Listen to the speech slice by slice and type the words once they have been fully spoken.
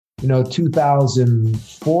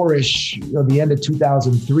2004-ish, the end of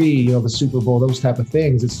 2003, the Super Bowl, those type of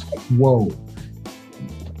things. It's like, whoa,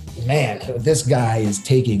 man, this guy is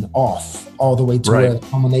taking off all the way to where the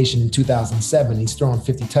culmination in 2007, he's throwing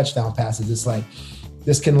 50 touchdown passes. It's like,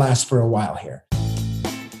 this can last for a while here.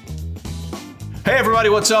 Hey everybody,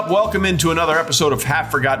 what's up? Welcome into another episode of Half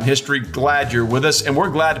Forgotten History. Glad you're with us, and we're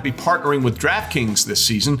glad to be partnering with DraftKings this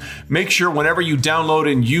season. Make sure whenever you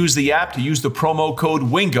download and use the app to use the promo code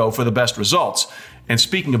WINGO for the best results. And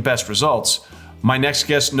speaking of best results, my next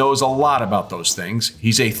guest knows a lot about those things.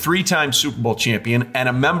 He's a three-time Super Bowl champion and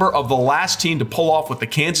a member of the last team to pull off what the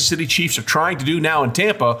Kansas City Chiefs are trying to do now in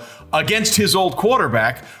Tampa against his old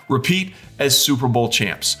quarterback, repeat as Super Bowl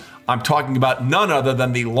champs. I'm talking about none other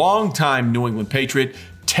than the longtime New England Patriot,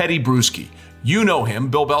 Tedy Bruschi. You know him.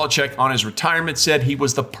 Bill Belichick on his retirement said he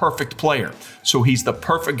was the perfect player. So he's the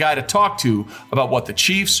perfect guy to talk to about what the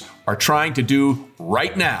Chiefs are trying to do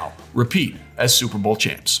right now, repeat as Super Bowl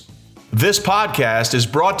champs. This podcast is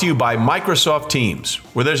brought to you by Microsoft Teams.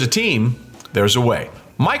 Where there's a team, there's a way.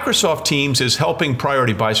 Microsoft Teams is helping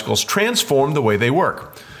Priority Bicycles transform the way they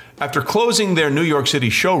work. After closing their New York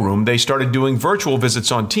City showroom, they started doing virtual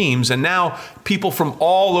visits on Teams, and now people from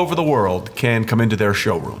all over the world can come into their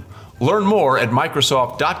showroom. Learn more at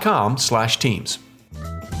Microsoft.com/Teams.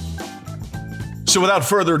 So without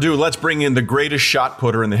further ado, let's bring in the greatest shot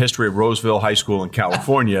putter in the history of Roseville High School in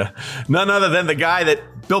California. None other than the guy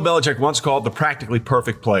that Bill Belichick once called the practically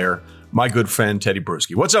perfect player, my good friend, Tedy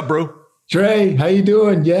Bruschi. What's up, Brew? Trey, how you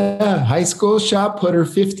doing? Yeah, high school shot putter,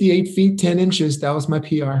 58 feet, 10 inches. That was my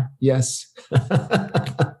PR. Yes.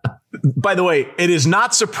 By the way, it is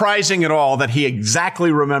not surprising at all that he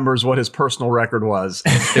exactly remembers what his personal record was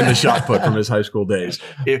in the shot put from his high school days.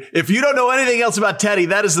 If you don't know anything else about Tedy,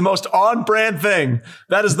 that is the most on-brand thing.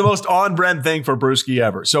 That is the most on-brand thing for Bruschi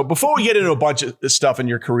ever. So before we get into a bunch of stuff in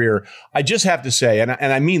your career, I just have to say, and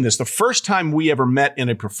I mean this, the first time we ever met in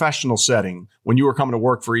a professional setting when you were coming to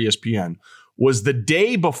work for ESPN was the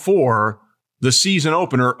day before the season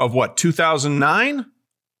opener of what, 2009?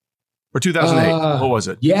 Or 2008? What was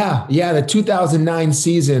it? Yeah. The 2009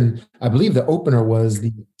 season, I believe the opener was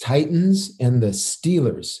the Titans and the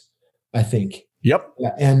Steelers, I think. Yep.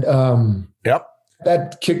 And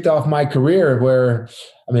that kicked off my career where,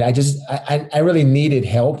 I really needed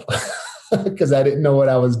help because I didn't know what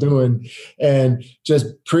I was doing. And just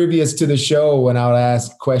previous to the show, when I would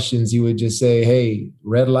ask questions, you would just say, hey,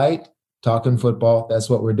 red light, talking football, that's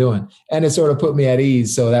what we're doing. And it sort of put me at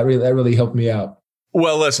ease. So that really helped me out.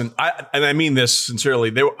 Well, listen, I mean this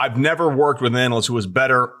sincerely. I've never worked with an analyst who was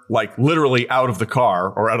better, like literally out of the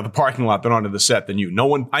car or out of the parking lot than onto the set than you. No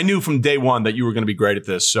one, I knew from day one that you were going to be great at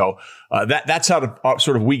this. So that's how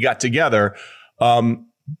we got together.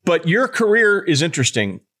 But your career is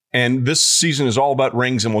interesting. And this season is all about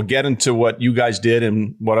rings. And we'll get into what you guys did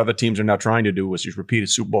and what other teams are now trying to do, which is repeat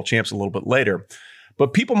as Super Bowl champs a little bit later.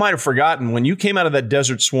 But people might have forgotten when you came out of that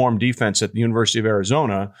Desert Swarm defense at the University of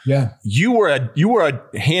Arizona. Yeah, you were a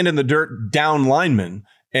hand in the dirt down lineman,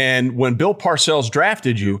 and when Bill Parcells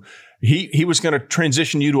drafted you, he was going to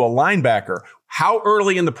transition you to a linebacker. How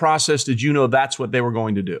early in the process did you know that's what they were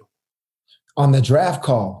going to do? On the draft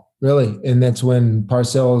call, really, and that's when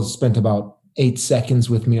Parcells spent about 8 seconds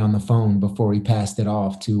with me on the phone before he passed it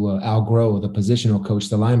off to Al Groh, the positional coach,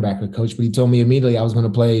 the linebacker coach. But he told me immediately I was going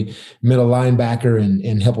to play middle linebacker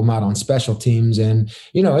and help him out on special teams. And,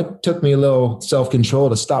 it took me a little self-control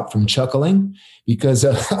to stop from chuckling because I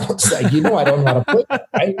was like, I don't know how to play that,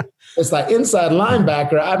 right? It's like inside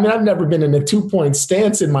linebacker. I've never been in a 2-point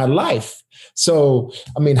stance in my life. So,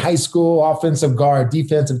 high school, offensive guard,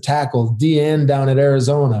 defensive tackle, DN down at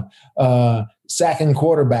Arizona, sacking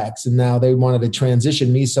quarterbacks, and now they wanted to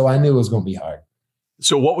transition me, so I knew it was going to be hard.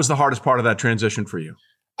 So what was the hardest part of that transition for you?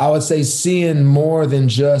 I would say seeing more than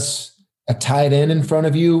just a tight end in front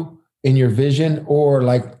of you in your vision or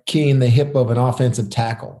like keying the hip of an offensive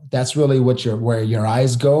tackle. That's really where your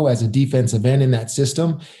eyes go as a defensive end in that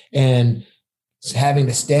system. And having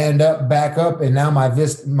to stand up, back up, and now my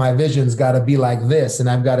vision's got to be like this, and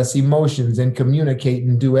I've got to see motions and communicate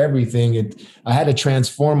and do everything. I had to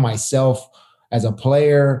transform myself as a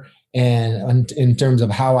player and in terms of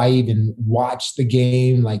how I even watch the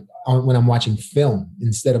game, like when I'm watching film,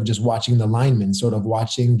 instead of just watching the linemen, sort of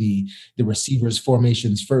watching the receivers'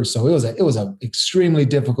 formations first. So it was a extremely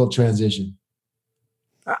difficult transition.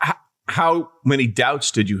 How many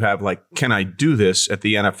doubts did you have? Like, can I do this at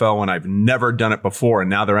the NFL when I've never done it before? And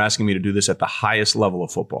now they're asking me to do this at the highest level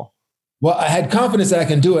of football. Well, I had confidence that I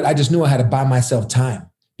can do it. I just knew I had to buy myself time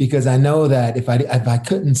because I know that if I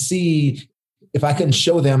couldn't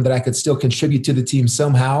show them that I could still contribute to the team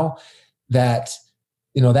somehow, that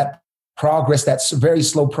that progress, that's very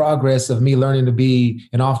slow progress of me learning to be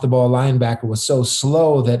an off the ball linebacker was so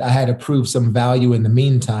slow that I had to prove some value in the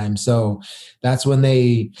meantime. So that's when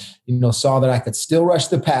they, saw that I could still rush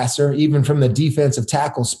the passer, even from the defensive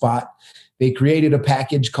tackle spot. They created a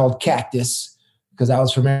package called Cactus because I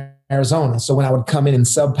was from Arizona. So when I would come in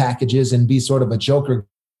sub packages and be sort of a joker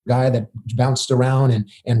guy that bounced around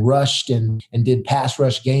and rushed and did pass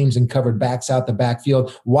rush games and covered backs out the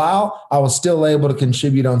backfield while I was still able to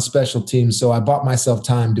contribute on special teams. So I bought myself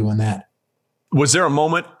time doing that. Was there a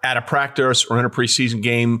moment at a practice or in a preseason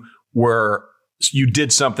game where you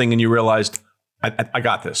did something and you realized, I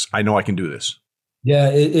got this. I know I can do this? Yeah,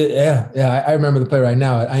 I remember the play right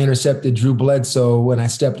now. I intercepted Drew Bledsoe when I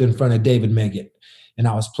stepped in front of David Meggett, and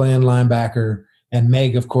I was playing linebacker. And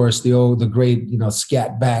Meg, of course, the great,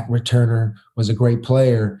 scat back returner, was a great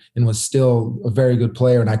player and was still a very good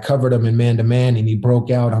player. And I covered him in man-to-man, and he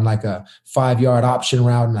broke out on like a 5-yard option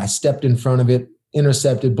route, and I stepped in front of it,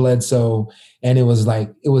 intercepted Bledsoe, and it was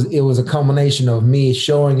a culmination of me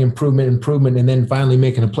showing improvement, and then finally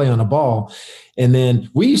making a play on a ball. And then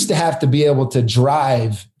we used to have to be able to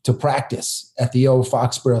drive to practice at the old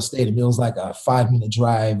Foxborough Stadium. It was like a 5-minute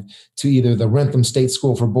drive to either the Rentham State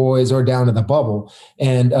School for Boys or down to the Bubble.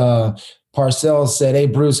 And Parcells said, "Hey,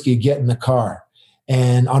 Brewski, get in the car."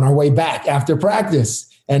 And on our way back after practice,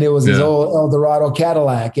 and it was his old Eldorado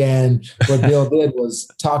Cadillac. And what Bill did was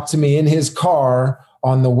talk to me in his car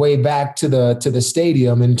on the way back to the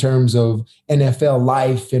stadium in terms of NFL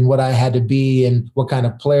life and what I had to be and what kind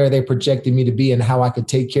of player they projected me to be and how I could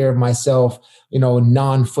take care of myself,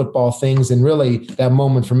 non-football things. And really that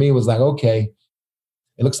moment for me was like, okay,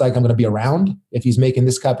 it looks like I'm going to be around if he's making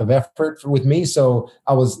this type of effort with me. So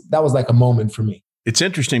that was like a moment for me. It's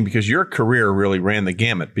interesting because your career really ran the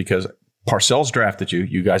gamut because Parcells drafted you.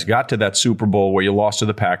 You guys got to that Super Bowl where you lost to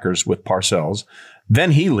the Packers with Parcells.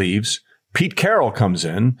 Then he leaves. Pete Carroll comes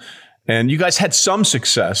in, and you guys had some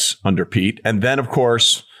success under Pete. And then, of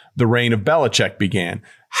course, the reign of Belichick began.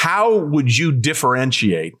 How would you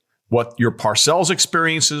differentiate what your Parcells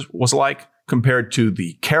experiences was like compared to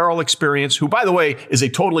the Carroll experience, who, by the way, is a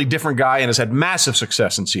totally different guy and has had massive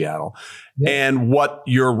success in Seattle, and what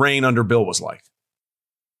your reign under Bill was like?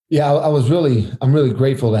 Yeah, I'm really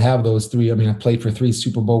grateful to have those three. I mean, I played for 3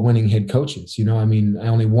 Super Bowl winning head coaches. I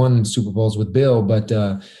only won Super Bowls with Bill, but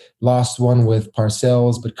lost one with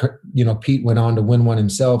Parcells. But, Pete went on to win one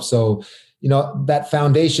himself. So, that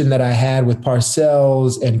foundation that I had with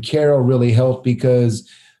Parcells and Carroll really helped because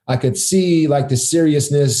I could see like the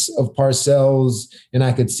seriousness of Parcells, and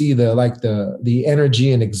I could see the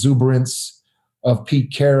energy and exuberance of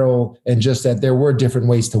Pete Carroll, and just that there were different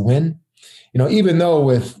ways to win. Even though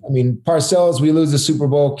Parcells, we lose the Super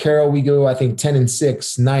Bowl. Carroll, we go, I think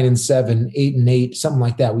 10-6, 9-7, 8-8, something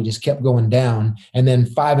like that. We just kept going down. And then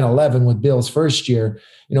 5-11 with Bill's first year.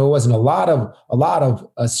 It wasn't a lot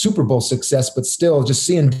of Super Bowl success, but still just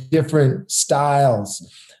seeing different styles,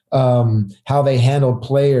 how they handled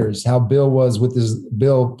players, how Bill was with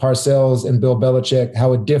Bill Parcells and Bill Belichick,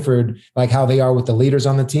 how it differed, like how they are with the leaders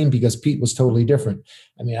on the team, because Pete was totally different.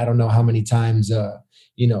 I don't know how many times,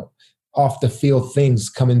 off the field things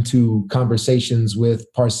come into conversations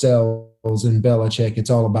with Parcells and Belichick. It's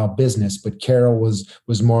all about business, but Carroll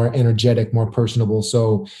was more energetic, more personable.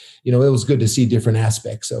 So, it was good to see different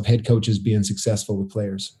aspects of head coaches being successful with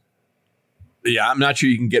players. Yeah, I'm not sure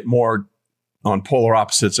you can get more on polar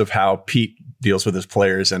opposites of how Pete deals with his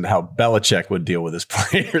players and how Belichick would deal with his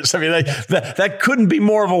players. That couldn't be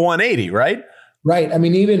more of a 180, right? Right.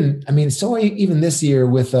 Even this year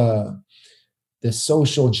with the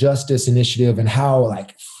social justice initiative and how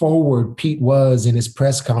forward Pete was in his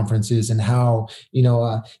press conferences and how,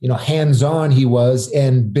 hands-on he was.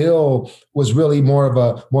 And Bill was really more of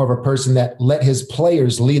a person that let his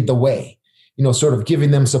players lead the way, sort of giving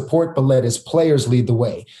them support, but let his players lead the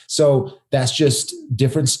way. So that's just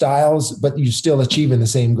different styles, but you're still achieving the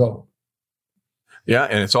same goal. Yeah.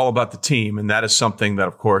 And it's all about the team. And that is something that,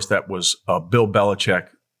 of course, that was a Bill Belichick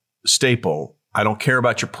staple. I don't care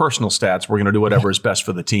about your personal stats. We're going to do whatever is best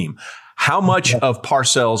for the team. How much of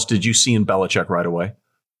Parcells did you see in Belichick right away?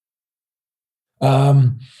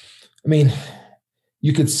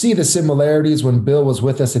 You could see the similarities when Bill was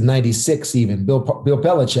with us in '96, even Bill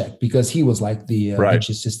Belichick, because he was like the bench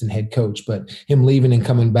assistant head coach. But him leaving and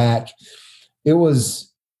coming back, it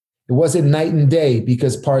wasn't night and day,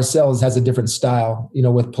 because Parcells has a different style,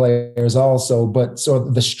 with players also. But so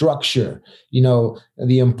the structure,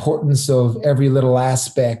 the importance of every little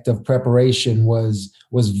aspect of preparation was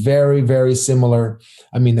very, very similar.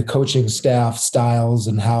 The coaching staff styles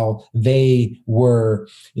and how they were,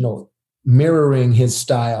 mirroring his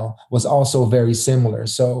style was also very similar.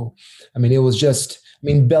 So, I mean, it was just,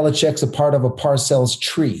 Belichick's a part of a Parcells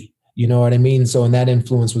tree, you know what I mean? So, and that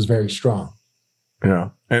influence was very strong. Yeah.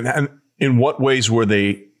 And in what ways were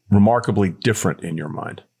they remarkably different in your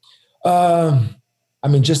mind?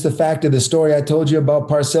 Just the fact of the story I told you about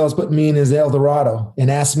Parcells put me in his El Dorado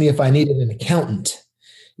and asked me if I needed an accountant,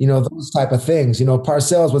 those type of things.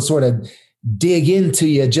 Parcells would sort of dig into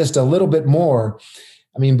you just a little bit more.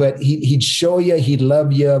 But he'd show you, he'd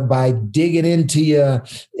love you by digging into you,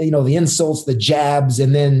 the insults, the jabs,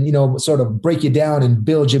 and then, sort of break you down and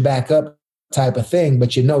build you back up type of thing.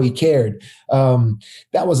 But, he cared.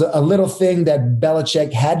 That was a little thing that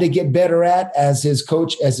Belichick had to get better at as his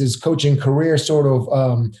coaching career sort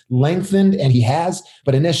of lengthened, and he has.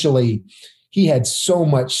 But initially, he had so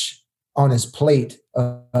much on his plate,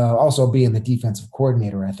 also being the defensive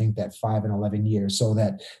coordinator, I think that 5 and 11 years, so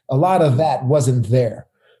that a lot of that wasn't there.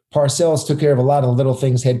 Parcells took care of a lot of little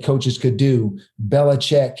things head coaches could do.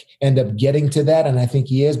 Belichick ended up getting to that, and I think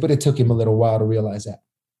he is, but it took him a little while to realize that.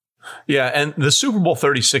 Yeah, and the Super Bowl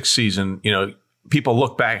 36 season, people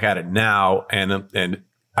look back at it now, and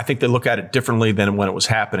I think they look at it differently than when it was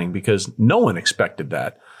happening, because no one expected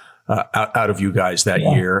that out of you guys that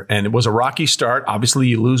year. And it was a rocky start. Obviously,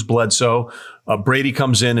 you lose Bledsoe. Brady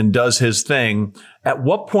comes in and does his thing. At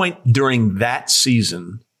what point during that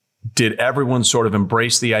season did everyone sort of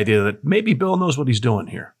embrace the idea that maybe Bill knows what he's doing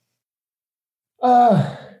here?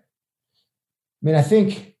 I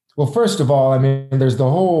think, well, first of all, there's the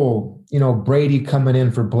whole, Brady coming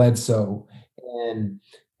in for Bledsoe and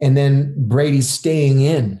then Brady staying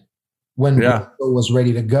in when Bledsoe was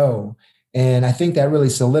ready to go. And I think that really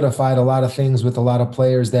solidified a lot of things with a lot of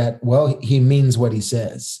players that, well, he means what he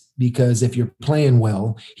says, because if you're playing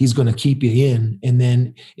well, he's going to keep you in. And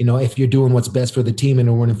then, if you're doing what's best for the team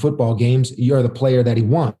and winning football games, you're the player that he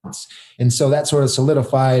wants. And so that sort of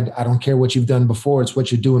solidified, I don't care what you've done before, it's what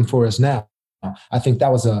you're doing for us now. I think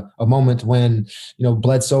that was a moment when,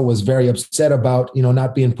 Bledsoe was very upset about,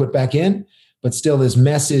 not being put back in, but still his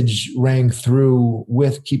message rang through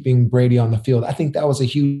with keeping Brady on the field. I think that was a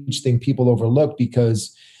huge thing people overlooked,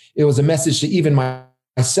 because it was a message to even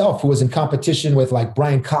myself, who was in competition with like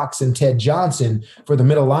Brian Cox and Ted Johnson for the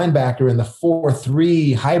middle linebacker in the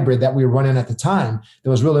 4-3 hybrid that we were running at the time.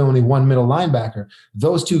 There was really only one middle linebacker.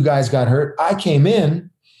 Those two guys got hurt. I came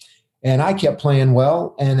in and I kept playing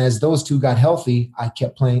well. And as those two got healthy, I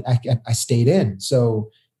kept playing. I stayed in.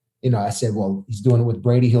 So, I said, well, he's doing it with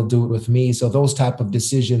Brady, he'll do it with me. So those type of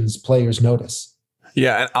decisions players notice.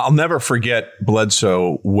 Yeah, and I'll never forget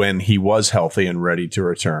Bledsoe when he was healthy and ready to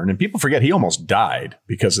return. And people forget he almost died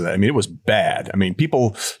because of that. It was bad.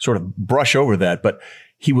 People sort of brush over that, but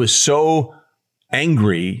he was so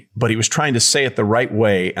angry, but he was trying to say it the right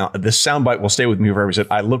way. This soundbite will stay with me forever. He said,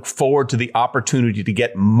 I look forward to the opportunity to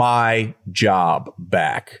get my job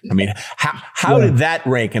back. How did that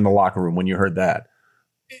rank in the locker room when you heard that?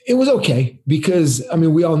 It was okay, because,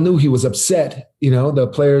 we all knew he was upset. The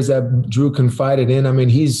players that Drew confided in,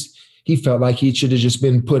 he felt like he should have just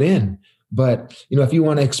been put in. But, if you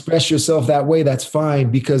want to express yourself that way, that's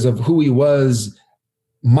fine, because of who he was,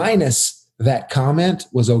 minus that comment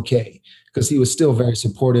was okay, because he was still very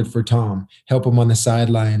supportive for Tom, help him on the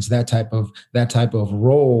sidelines, that type of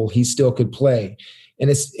role he still could play. And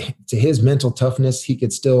it's to his mental toughness, he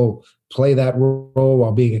could still play that role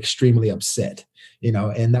while being extremely upset.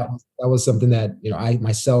 And that was something that, I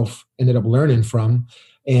myself ended up learning from.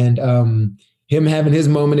 And him having his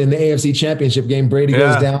moment in the AFC Championship game, Brady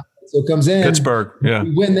goes down, so comes in. Pittsburgh,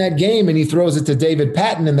 we win that game, and he throws it to David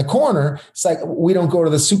Patton in the corner. It's like, we don't go to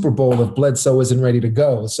the Super Bowl if Bledsoe isn't ready to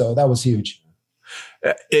go. So that was huge.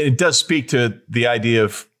 It does speak to the idea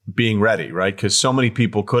of being ready, right? Because so many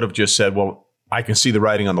people could have just said, well, I can see the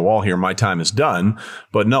writing on the wall here. My time is done.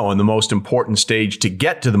 But no, in the most important stage, to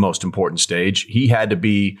get to the most important stage, he had to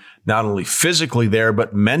be not only physically there,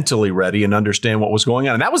 but mentally ready and understand what was going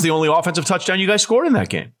on. And that was the only offensive touchdown you guys scored in that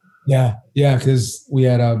game. Yeah, because we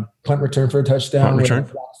had a punt return for a touchdown, we had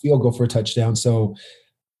a field goal for a touchdown. So,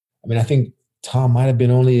 I think Tom might have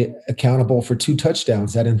been only accountable for 2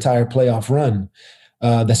 touchdowns that entire playoff run.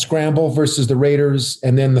 The scramble versus the Raiders,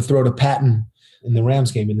 and then the throw to Patton in the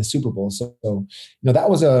Rams game in the Super Bowl. So that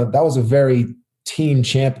was a very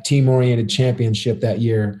team-oriented championship that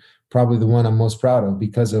year. Probably the one I'm most proud of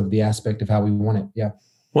because of the aspect of how we won it. Yeah.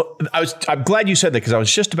 Well, I'm glad you said that, because I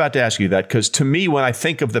was just about to ask you that, because to me, when I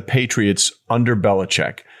think of the Patriots under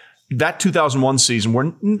Belichick, that 2001 season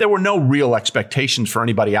where there were no real expectations for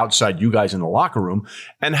anybody outside you guys in the locker room,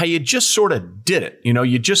 and how you just sort of did it.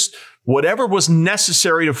 You just, whatever was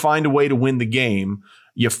necessary to find a way to win the game,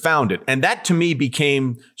 you found it. And that to me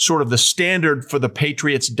became sort of the standard for the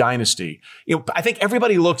Patriots dynasty. I think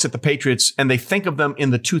everybody looks at the Patriots and they think of them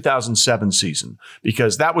in the 2007 season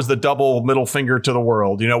because that was the double middle finger to the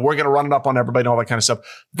world. We're going to run it up on everybody and all that kind of stuff.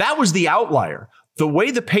 That was the outlier. The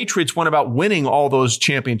way the Patriots went about winning all those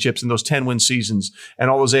championships and those 10-win seasons and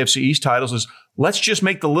all those AFC East titles is let's just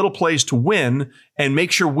make the little plays to win and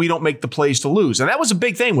make sure we don't make the plays to lose. And that was a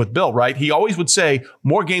big thing with Bill, right? He always would say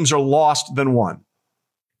more games are lost than won.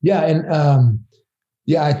 Yeah. And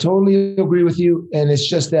I totally agree with you. And it's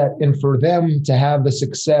just that, and for them to have the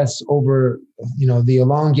success over, the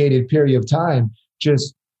elongated period of time,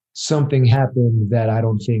 just something happened that I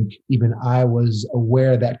don't think even I was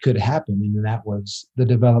aware that could happen. And that was the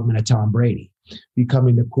development of Tom Brady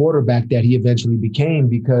becoming the quarterback that he eventually became.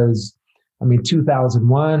 Because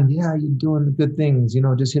 2001, you're doing the good things,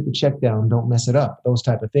 just hit the check down, don't mess it up. Those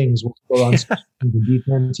type of things will go on the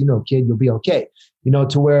defense, kid, you'll be okay.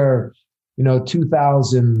 To where,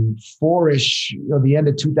 2004-ish, the end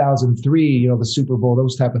of 2003, the Super Bowl,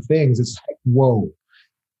 those type of things. It's like, whoa,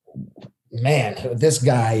 man, this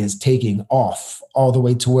guy is taking off all the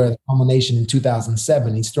way to where the culmination in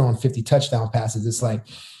 2007, he's throwing 50 touchdown passes. It's like,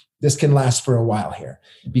 this can last for a while here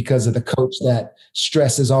because of the coach that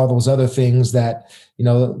stresses all those other things that,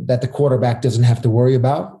 that the quarterback doesn't have to worry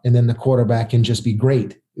about. And then the quarterback can just be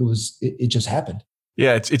great. It just happened.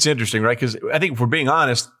 Yeah, it's interesting, right? Because I think if we're being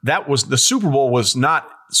honest, that was the Super Bowl was not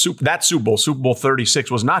that Super Bowl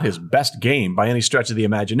 36 was not his best game by any stretch of the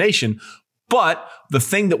imagination. But the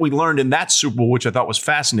thing that we learned in that Super Bowl, which I thought was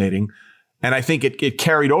fascinating, and I think it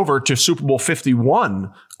carried over to Super Bowl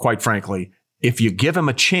 51, quite frankly, if you give him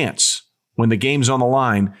a chance when the game's on the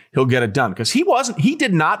line, he'll get it done. Because he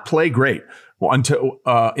did not play great until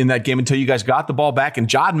in that game until you guys got the ball back. And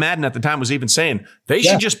John Madden at the time was even saying they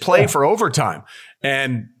should just play for overtime.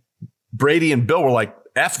 And Brady and Bill were like,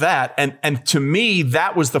 F that. And to me,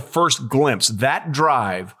 that was the first glimpse, that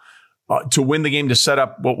drive to win the game, to set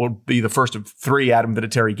up what will be the first of 3 Adam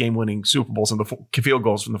Vinatieri game-winning Super Bowls and the field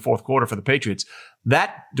goals from the fourth quarter for the Patriots.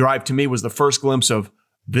 That drive to me was the first glimpse of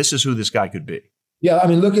this is who this guy could be. Yeah,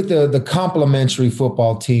 look at the complementary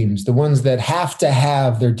football teams, the ones that have to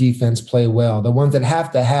have their defense play well, the ones that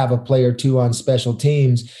have to have a play or two on special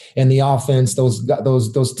teams, and the offense,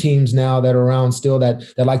 those teams now that are around still that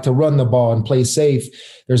like to run the ball and play safe.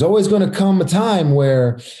 There's always going to come a time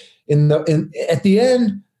where at the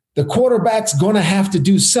end, the quarterback's going to have to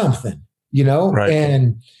do something, Right.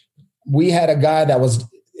 And we had a guy that was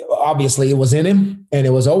obviously it was in him, and it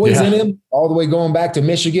was always in him all the way going back to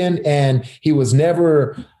Michigan. And he was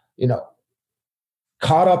never,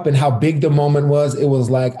 caught up in how big the moment was. It was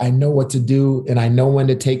like, I know what to do and I know when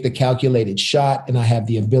to take the calculated shot and I have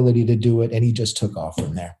the ability to do it. And he just took off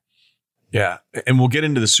from there. Yeah. And we'll get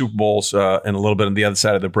into the Super Bowls in a little bit on the other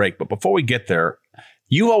side of the break. But before we get there,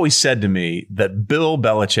 you always said to me that Bill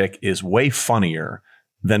Belichick is way funnier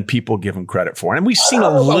than people give him credit for. And we've seen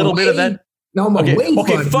a little bit of that. No,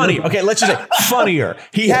 funny. Okay, let's just say funnier.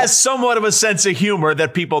 He has somewhat of a sense of humor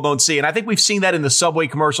that people don't see. And I think we've seen that in the Subway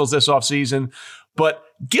commercials this offseason. But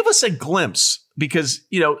give us a glimpse because,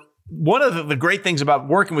 one of the great things about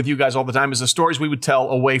working with you guys all the time is the stories we would tell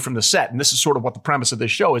away from the set. And this is sort of what the premise of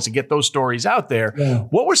this show is, to get those stories out there. Yeah.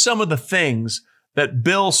 What were some of the things that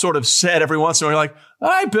Bill sort of said every once in a while? You're like, all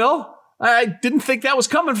right, Bill, I didn't think that was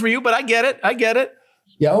coming for you, but I get it.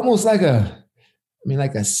 Yeah, almost like a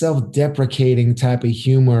self-deprecating type of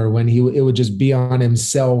humor when it would just be on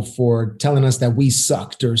himself for telling us that we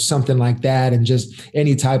sucked or something like that. And just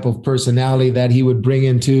any type of personality that he would bring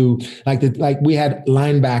into like we had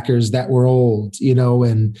linebackers that were old,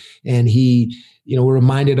 and he,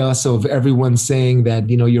 reminded us of everyone saying that,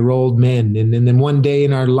 you're old men. And then one day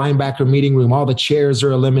in our linebacker meeting room, all the chairs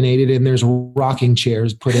are eliminated and there's rocking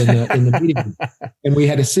chairs put in the meeting room. And we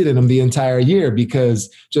had to sit in them the entire year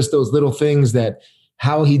because just those little things that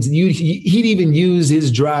how he'd even use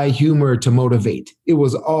his dry humor to motivate. It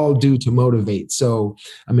was all due to motivate. So,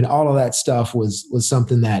 all of that stuff was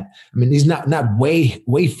something that, he's not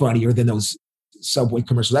way funnier than those Subway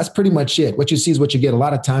commercials. That's pretty much it. What you see is what you get a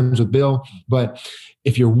lot of times with Bill. But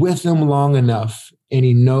if you're with him long enough and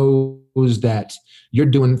he knows that you're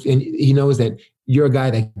doing, and he knows that you're a guy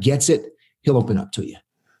that gets it, he'll open up to you.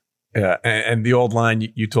 Yeah. And the old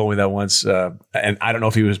line, you told me that once, and I don't know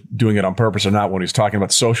if he was doing it on purpose or not when he was talking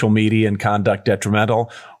about social media and conduct detrimental.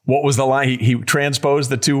 What was the line? He transposed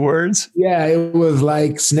the 2 words? Yeah, it was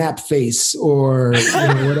like snap face or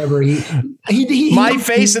whatever. He My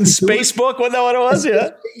face and Spacebook? Wasn't that what it was?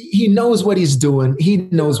 Yeah. He knows what he's doing. He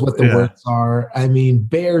knows what the words are.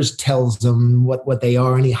 Bears tells them what they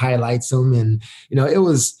are and he highlights them. And, it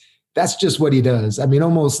was that's just what he does. I mean,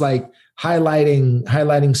 almost like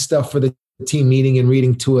highlighting stuff for the team meeting and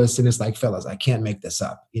reading to us. And it's like, fellas, I can't make this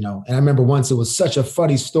up, And I remember once it was such a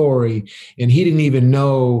funny story and he didn't even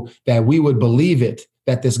know that we would believe it,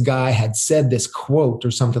 that this guy had said this quote or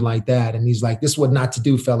something like that. And he's like, this is what not to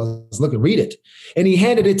do, fellas. Look, read it. And he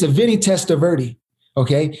handed it to Vinny Testaverde.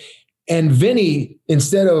 Okay. And Vinny,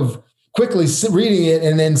 instead of quickly reading it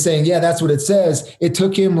and then saying, yeah, that's what it says, it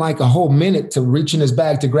took him like a whole minute to reach in his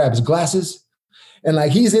bag to grab his glasses. And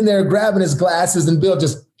like he's in there grabbing his glasses, and Bill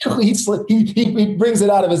just he brings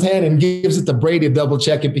it out of his hand and gives it to Brady to double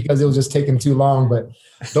check it because it was just taking too long. But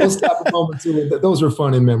those type of moments, those were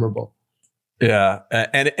fun and memorable. Yeah,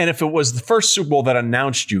 and if it was the first Super Bowl that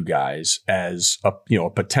announced you guys as a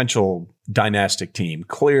potential dynastic team,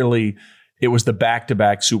 clearly it was the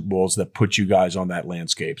back-to-back Super Bowls that put you guys on that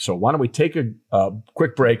landscape. So why don't we take a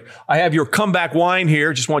quick break? I have your comeback wine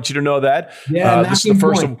here. Just want you to know that. Yeah, this is the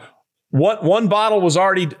first of. One bottle was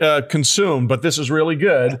already consumed, but this is really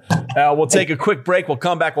good. We'll take a quick break. We'll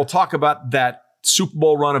come back. We'll talk about that Super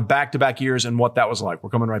Bowl run of back-to-back years and what that was like. We're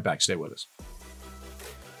coming right back. Stay with us.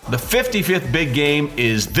 The 55th big game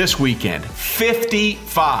is this weekend.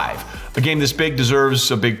 55. A game this big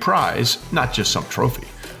deserves a big prize, not just some trophy.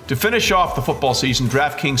 To finish off the football season,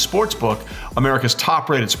 DraftKings Sportsbook, America's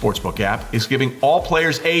top-rated sportsbook app, is giving all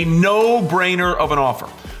players a no-brainer of an offer.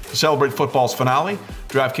 To celebrate football's finale,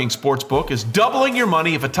 DraftKings Sportsbook is doubling your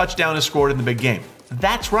money if a touchdown is scored in the big game.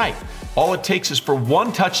 That's right. All it takes is for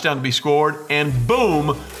one touchdown to be scored, and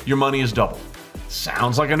boom, your money is doubled.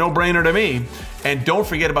 Sounds like a no-brainer to me. And don't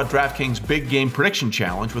forget about DraftKings Big Game Prediction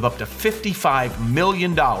Challenge with up to $55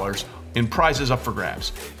 million in prizes up for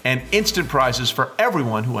grabs and instant prizes for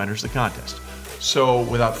everyone who enters the contest. So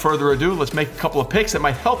without further ado, let's make a couple of picks that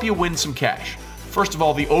might help you win some cash. First of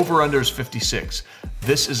all, the over-under is 56.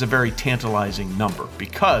 This is a very tantalizing number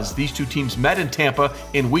because these two teams met in Tampa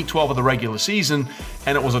in Week 12 of the regular season,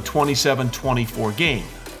 and it was a 27-24 game.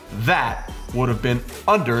 That would have been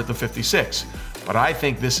under the 56. But I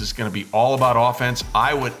think this is going to be all about offense.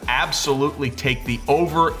 I would absolutely take the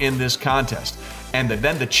over in this contest. And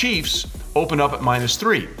then the Chiefs open up at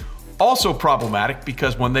 -3. Also problematic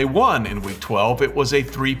because when they won in Week 12, it was a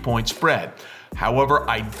 3-point spread. However,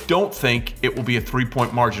 I don't think it will be a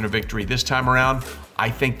 3-point margin of victory this time around. I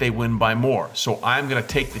think they win by more. So I'm going to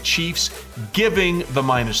take the Chiefs, giving the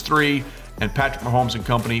 -3, and Patrick Mahomes and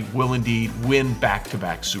company will indeed win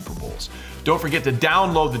back-to-back Super Bowls. Don't forget to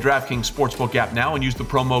download the DraftKings Sportsbook app now and use the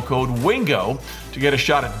promo code WINGO to get a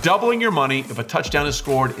shot at doubling your money if a touchdown is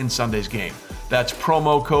scored in Sunday's game. That's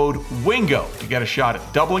promo code WINGO to get a shot at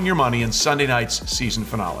doubling your money in Sunday night's season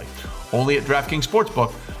finale. Only at DraftKings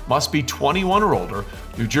Sportsbook. Must be 21 or older.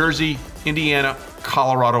 New Jersey, Indiana,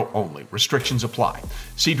 Colorado only. Restrictions apply.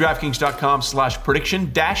 See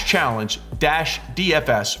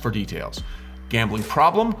DraftKings.com/prediction-challenge-DFS for details. Gambling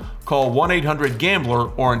problem? Call 1-800-GAMBLER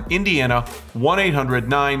or in Indiana,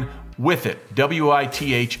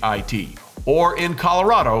 1-800-9-WITH-IT, WITHIT. Or in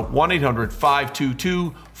Colorado,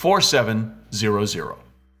 1-800-522-4700.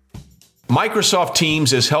 Microsoft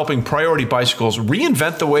Teams is helping Priority Bicycles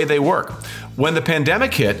reinvent the way they work. When the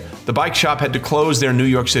pandemic hit, the bike shop had to close their New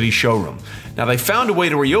York City showroom. Now they found a way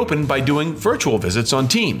to reopen by doing virtual visits on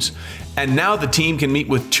Teams. And now the team can meet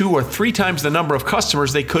with 2 or 3 times the number of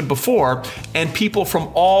customers they could before, and people from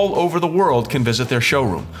all over the world can visit their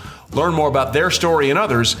showroom. Learn more about their story and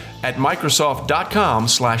others at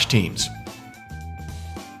Microsoft.com/Teams.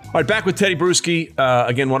 All right, back with Tedy Bruschi.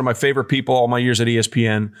 Again, one of my favorite people all my years at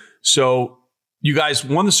ESPN. So you guys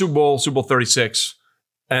won the Super Bowl, Super Bowl 36.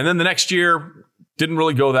 And then the next year, didn't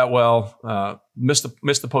really go that well. Missed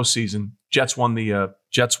the postseason. Jets won the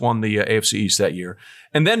AFC East that year.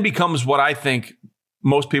 And then becomes what I think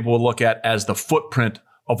most people would look at as the footprint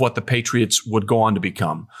of what the Patriots would go on to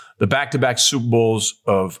become. The back-to-back Super Bowls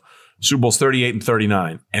of Super Bowls 38 and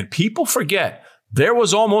 39. And people forget there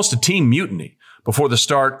was almost a team mutiny before the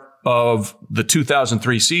start of the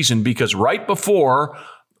 2003 season, because right before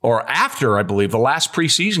or after, I believe, the last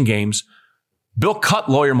preseason games, Bill cut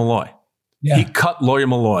Lawyer Milloy. Yeah. He cut Lawyer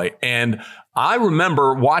Milloy. And I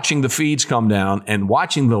remember watching the feeds come down and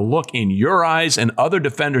watching the look in your eyes and other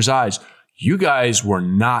defenders' eyes. You guys were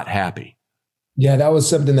not happy. Yeah, that was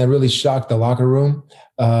something that really shocked the locker room.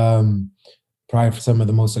 Probably for some of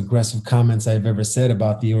the most aggressive comments I've ever said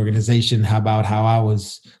about the organization, about how I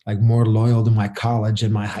was like more loyal to my college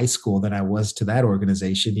and my high school than I was to that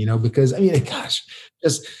organization, because gosh,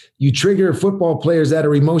 just you trigger football players that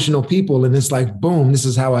are emotional people. And it's like, boom, this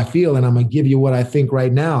is how I feel. And I'm going to give you what I think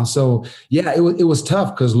right now. So yeah, it was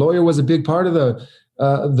tough because Lawyer was a big part of the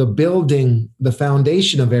the building, the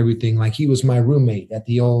foundation of everything. Like he was my roommate at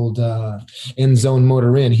the old End Zone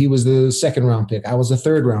Motor Inn. He was the 2nd round pick. I was a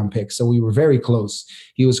 3rd round pick. So we were very close.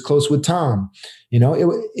 He was close with Tom.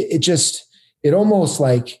 It almost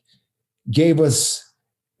like gave us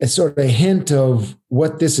a sort of a hint of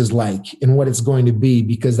what this is like and what it's going to be,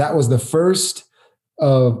 because that was the first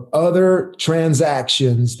of other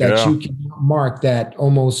transactions that you can mark that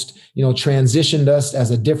almost, transitioned us as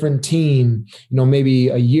a different team, maybe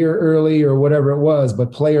a year early or whatever it was,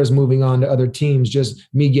 but players moving on to other teams, just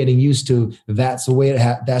me getting used to that's the way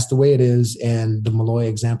it is. And the Malloy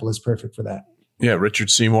example is perfect for that. Yeah. Richard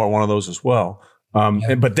Seymour, one of those as well.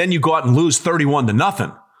 But then you go out and lose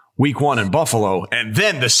 31-0. Week 1 in Buffalo, and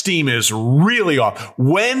then the steam is really off.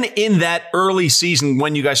 When in that early season,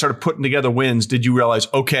 when you guys started putting together wins, did you realize,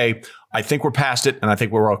 okay, I think we're past it, and I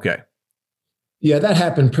think we're okay? Yeah, that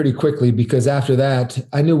happened pretty quickly, because after that,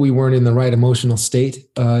 I knew we weren't in the right emotional state.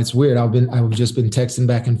 It's weird. I've just been texting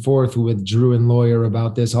back and forth with Drew and Lawyer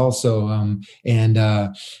about this also,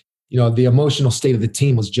 the emotional state of the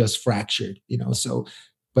team was just fractured.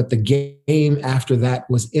 But the game after that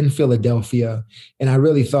was in Philadelphia. And I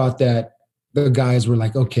really thought that the guys were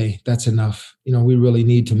like, okay, that's enough. We really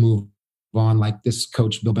need to move on, like this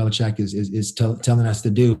coach, Bill Belichick, is telling us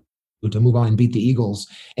to move on and beat the Eagles.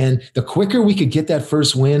 And the quicker we could get that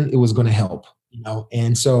first win, it was going to help,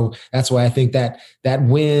 And so that's why I think that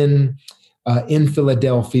win in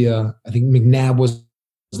Philadelphia, I think McNabb was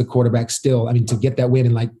the quarterback still. I mean, to get that win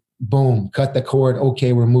and like, boom, cut the cord.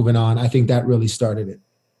 Okay, we're moving on. I think that really started it.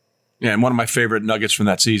 Yeah, and one of my favorite nuggets from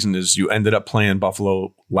that season is you ended up playing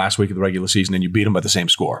Buffalo last week of the regular season, and you beat them by the same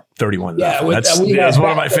score, 31. Yeah, that's one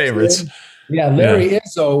of my favorites. Yeah, Larry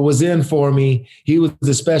Izzo was in for me. He was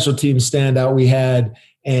the special team standout we had,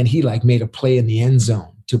 and he made a play in the end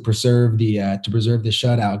zone to preserve the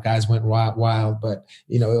shutout. Guys went wild, but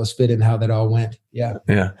it was fitting how that all went. Yeah.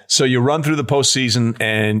 Yeah. So you run through the postseason,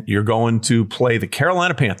 and you're going to play the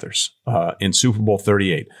Carolina Panthers in Super Bowl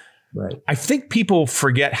 38. Right. I think people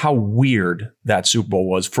forget how weird that Super Bowl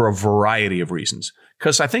was for a variety of reasons.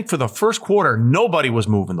 Because I think for the first quarter, nobody was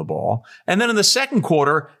moving the ball. And then in the second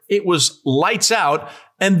quarter, it was lights out.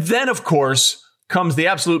 And then, of course, comes the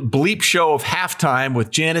absolute bleep show of halftime with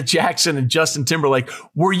Janet Jackson and Justin Timberlake.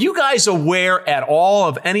 Were you guys aware at all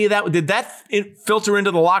of any of that? Did that filter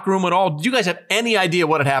into the locker room at all? Did you guys have any idea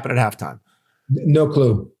what had happened at halftime? No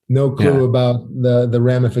clue. No clue about the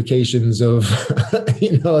ramifications of,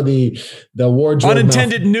 the wardrobe.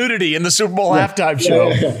 Unintended nudity in the Super Bowl halftime show.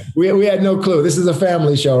 Yeah. We had no clue. This is a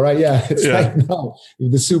family show, right? Yeah. It's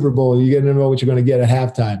the Super Bowl, you get to know what you're going to get at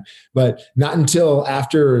halftime. But not until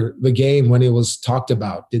after the game, when it was talked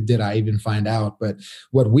about, did I even find out. But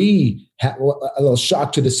what we had, a little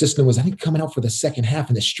shock to the system was, I think, coming out for the second half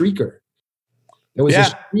in the streaker. There was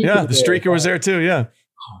the streaker was there too. Yeah.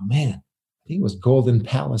 Oh, man. I think it was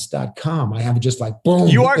goldenpalace.com. I have just boom.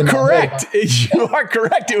 You are correct. You are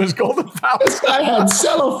correct. It was Golden Palace. This guy had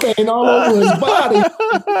cellophane all over his body.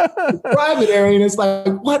 Private area. And it's like,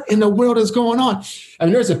 what in the world is going on? I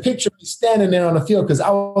mean, there's a picture of me standing there on the field because I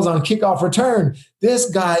was on kickoff return. This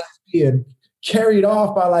guy is being carried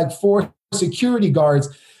off by 4 security guards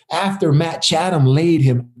after Matt Chatham laid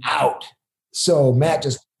him out. So Matt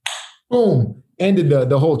just, boom, ended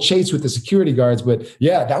the whole chase with the security guards. But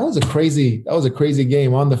yeah, that was a crazy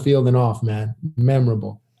game on the field and off, man.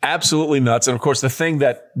 Memorable. Absolutely nuts. And of course, the thing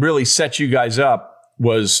that really set you guys up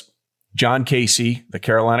was John Casey, the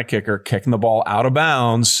Carolina kicker, kicking the ball out of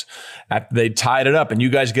bounds after they tied it up, and you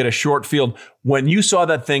guys get a short field. When you saw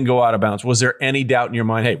that thing go out of bounds, was there any doubt in your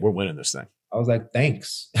mind, hey, we're winning this thing? I was like,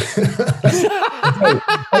 thanks.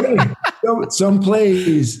 Some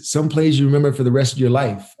plays you remember for the rest of your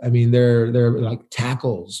life. I mean, they're like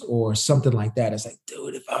tackles or something like that. It's like,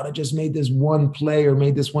 dude, if I would have just made this one play or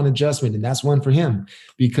made this one adjustment, and that's one for him,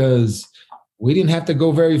 because we didn't have to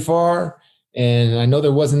go very far. And I know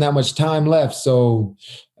there wasn't that much time left. So,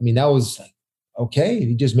 I mean, that was like, okay,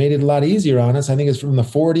 he just made it a lot easier on us. I think it's from the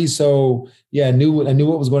 40s. So yeah, I knew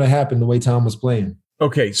what was going to happen the way Tom was playing.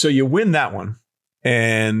 Okay, so you win that one,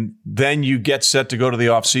 and then you get set to go to the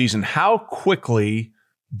offseason. How quickly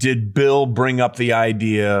did Bill bring up the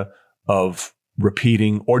idea of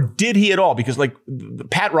repeating, or did he at all? Because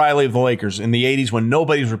Pat Riley of the Lakers in the 80s, when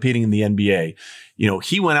nobody's repeating in the NBA,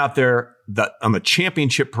 he went out there on the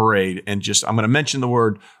championship parade and just, I'm going to mention the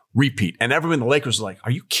word repeat. And everyone in the Lakers was like,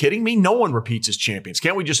 are you kidding me? No one repeats as champions.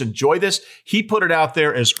 Can't we just enjoy this? He put it out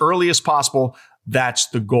there as early as possible. That's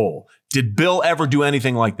the goal. Did Bill ever do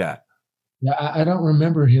anything like that? Yeah, I don't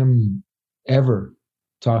remember him ever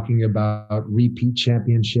talking about repeat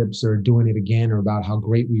championships or doing it again or about how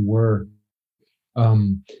great we were.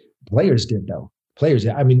 Players did though. Players,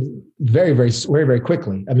 I mean, very, very, very, very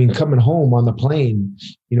quickly. I mean, coming home on the plane,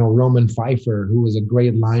 Roman Pfeiffer, who was a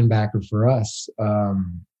great linebacker for us.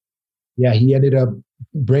 He ended up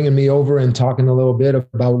bringing me over and talking a little bit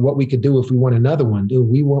about what we could do if we won another one. Dude,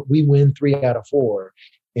 we win 3 out of 4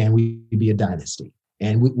 and we'd be a dynasty.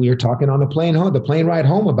 And we were talking on the plane ride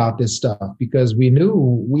home about this stuff because we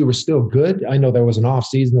knew we were still good. I know there was an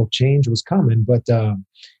off-seasonal change was coming, but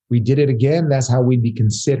we did it again. That's how we'd be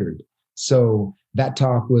considered. So that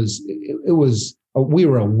talk was, we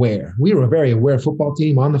were aware. We were a very aware football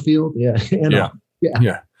team on the field. Yeah.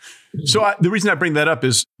 Yeah. So the reason I bring that up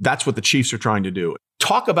is that's what the Chiefs are trying to do.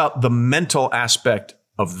 Talk about the mental aspect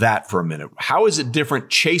of that for a minute. How is it different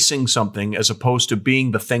chasing something as opposed to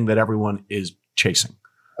being the thing that everyone is chasing?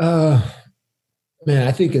 Man,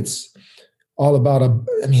 I think it's all about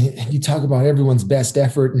you talk about everyone's best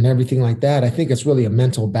effort and everything like that. I think it's really a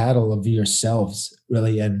mental battle of yourselves,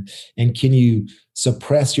 really. And can you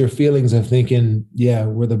suppress your feelings of thinking, yeah,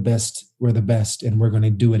 we're the best, and we're going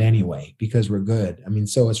to do it anyway because we're good.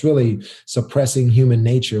 So it's really suppressing human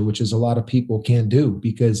nature, which is a lot of people can't do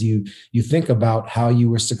because you think about how you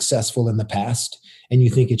were successful in the past and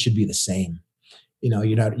you think it should be the same.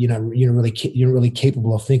 You're not really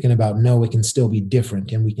capable of thinking about, no, it can still be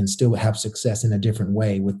different and we can still have success in a different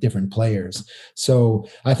way with different players. So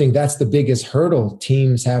I think that's the biggest hurdle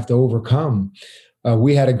teams have to overcome.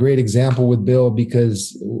 We had a great example with Bill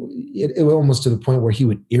because it was almost to the point where he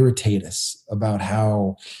would irritate us about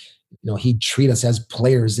how, he'd treat us as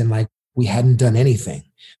players and like we hadn't done anything.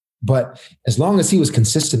 But as long as he was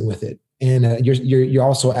consistent with it, and you're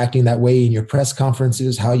also acting that way in your press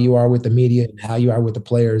conferences, how you are with the media and how you are with the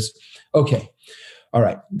players. Okay. All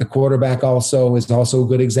right. The quarterback also is also a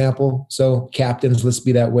good example. So captains, let's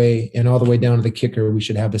be that way. And all the way down to the kicker, we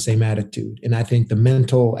should have the same attitude. And I think the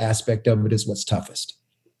mental aspect of it is what's toughest.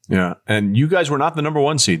 Yeah. And you guys were not the number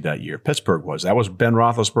 1 seed that year. Pittsburgh was. That was Ben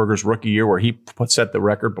Roethlisberger's rookie year where he set the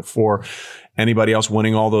record before anybody else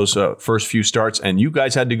winning all those first few starts. And you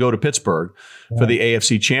guys had to go to Pittsburgh for the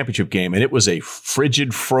AFC Championship game. And it was a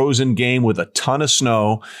frigid, frozen game with a ton of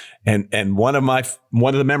snow. And one of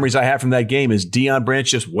the memories I have from that game is Deion Branch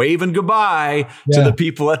just waving goodbye to the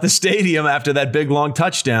people at the stadium after that big, long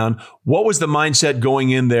touchdown. What was the mindset going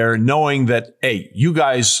in there, knowing that, hey, you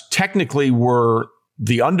guys technically were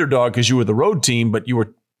the underdog because you were the road team, but you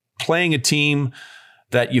were playing a team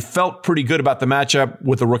that you felt pretty good about the matchup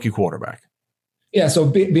with a rookie quarterback? Yeah, so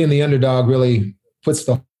being the underdog really puts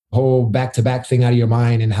the whole back-to-back thing out of your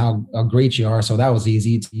mind and how great you are. So that was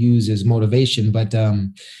easy to use as motivation. But,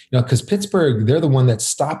 because Pittsburgh, they're the one that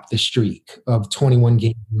stopped the streak of 21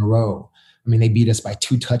 games in a row. They beat us by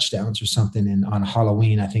 2 touchdowns or something on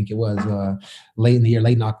Halloween, I think it was late in the year,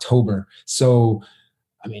 late in October. So,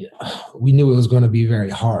 we knew it was going to be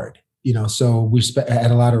very hard, so we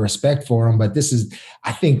had a lot of respect for them. But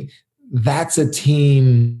I think that's a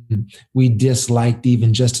team we disliked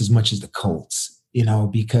even just as much as the Colts,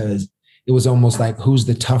 because it was almost like who's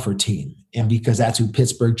the tougher team. And because that's who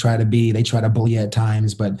Pittsburgh tried to be, they try to bully at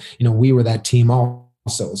times, but we were that team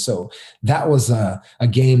also. So that was a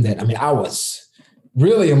game that, I was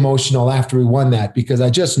really emotional after we won that because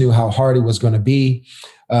I just knew how hard it was going to be.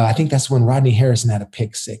 I think that's when Rodney Harrison had a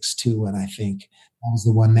pick 6 too. And I think that was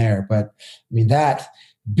the one there. But that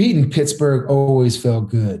beating Pittsburgh always felt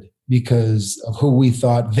good because of who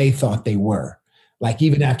they thought they were. Like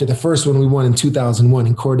even after the first one we won in 2001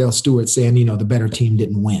 and Cordell Stewart saying, the better team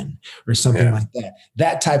didn't win or something like that.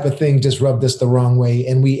 That type of thing just rubbed us the wrong way.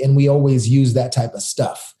 And we always use that type of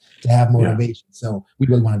stuff to have motivation. Yeah. So we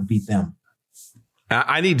really wanted to beat them.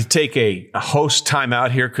 I need to take a host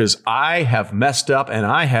timeout here because I have messed up and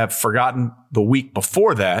I have forgotten the week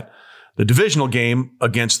before that, the divisional game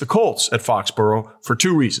against the Colts at Foxborough for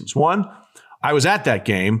 2 reasons. One, I was at that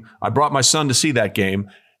game. I brought my son to see that game.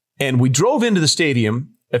 And we drove into the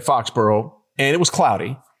stadium at Foxborough and it was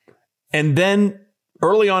cloudy. And then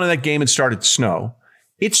early on in that game, it started to snow.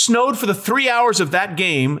 It snowed for the 3 hours of that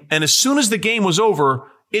game. And as soon as the game was over,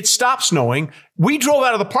 it stopped snowing. We drove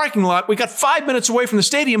out of the parking lot. We got 5 minutes away from the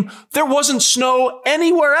stadium. There wasn't snow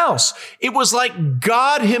anywhere else. It was like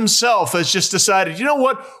God himself has just decided, you know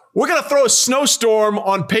what? We're going to throw a snowstorm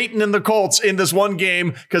on Peyton and the Colts in this one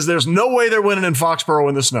game because there's no way they're winning in Foxborough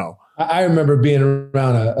in the snow. I remember being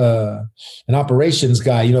around an operations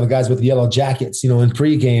guy, the guys with the yellow jackets, in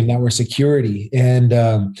pregame that were security,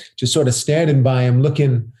 and just sort of standing by him,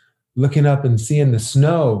 looking up and seeing the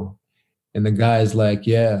snow. And the guy's like,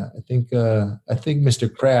 yeah, I think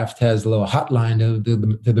Mr. Kraft has a little hotline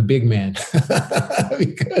to the big man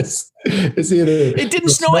because it's either it didn't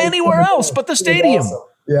snow anywhere else but the stadium.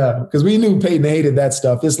 Yeah, because we knew Peyton hated that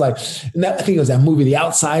stuff. It's like, I think it was that movie, The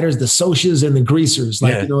Outsiders, the Socs and the Greasers.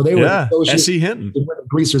 Like, they were the Socs, S.E. Hinton. They were the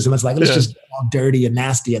Greasers, and it's like, let's just get all dirty and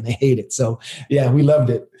nasty, and they hate it. So, yeah, we loved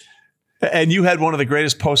it. And you had one of the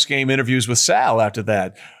greatest post-game interviews with Sal after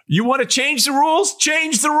that. You want to change the rules?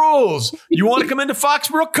 Change the rules. You want to come into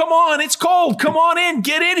Foxborough? Come on, it's cold. Come on in.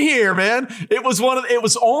 Get in here, man. It was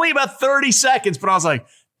only about 30 seconds, but I was like,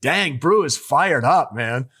 dang, Brew is fired up,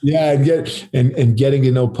 man. Yeah, and getting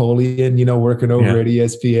to know Polian, working over at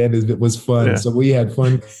ESPN was fun. Yeah. So we had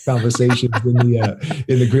fun conversations in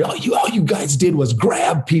the group. All you guys did was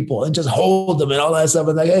grab people and just hold them and all that stuff.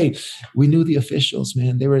 And like, hey, we knew the officials,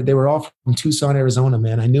 man. They were all from Tucson, Arizona,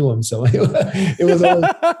 man. I knew them, so it was always.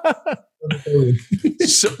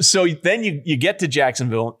 So then you get to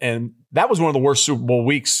Jacksonville, and that was one of the worst Super Bowl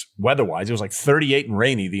weeks weather-wise. It was like 38 and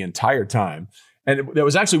rainy the entire time. And there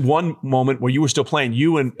was actually one moment where you were still playing.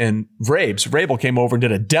 You and Vrabel came over and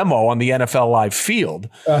did a demo on the NFL Live field.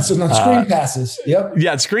 So on screen passes. Yep.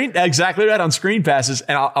 Yeah, exactly right, on screen passes.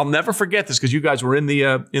 And I'll never forget this because you guys were in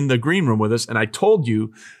the green room with us, and I told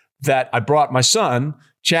you that I brought my son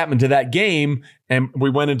Chapman to that game, and we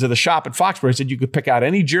went into the shop at Foxborough. I said you could pick out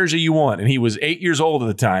any jersey you want, and he was 8 years old at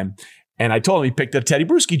the time. And I told him he picked a Teddy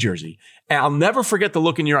Bruschi jersey, and I'll never forget the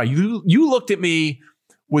look in your eye. You looked at me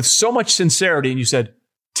with so much sincerity, and you said,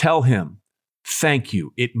 tell him, thank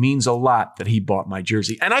you. It means a lot that he bought my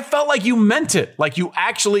jersey. And I felt like you meant it. Like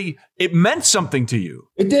it meant something to you.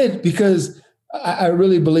 It did, because I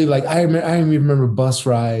really believe, like, I remember bus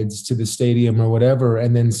rides to the stadium or whatever,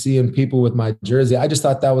 and then seeing people with my jersey. I just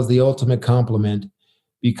thought that was the ultimate compliment,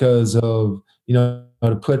 because of,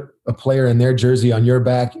 to put a player in their jersey on your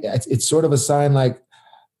back. It's sort of a sign, like,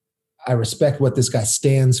 I respect what this guy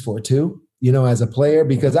stands for too. As a player,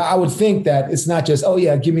 because I would think that it's not just, oh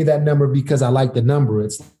yeah, give me that number because I like the number.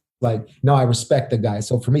 It's like, no, I respect the guy.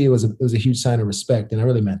 So for me, it was a huge sign of respect, and I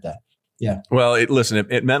really meant that. Yeah. Well, it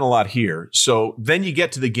meant a lot here. So then you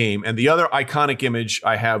get to the game, and the other iconic image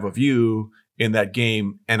I have of you in that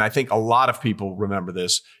game, and I think a lot of people remember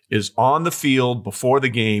this, is on the field before the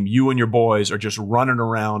game. You and your boys are just running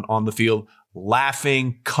around on the field,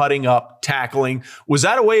 laughing, cutting up, tackling. Was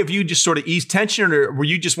that a way of you just sort of ease tension, or were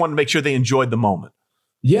you just wanting to make sure they enjoyed the moment?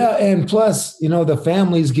 Yeah. And plus, the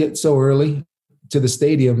families get so early to the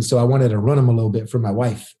stadium. So I wanted to run them a little bit for my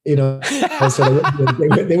wife, so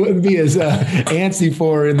they wouldn't be as antsy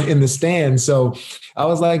for in the stand. So I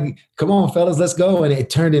was like, come on, fellas, let's go. And it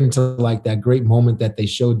turned into like that great moment that they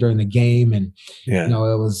showed during the game. And,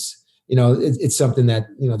 it was, it's something that,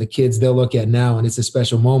 the kids, they'll look at now, and it's a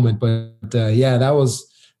special moment. But that was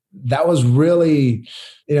really,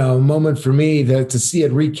 a moment for me to see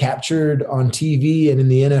it recaptured on TV and in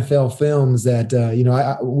the NFL films that,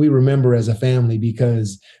 we remember as a family,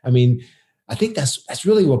 because, I think that's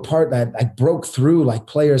really what part that I broke through. Like,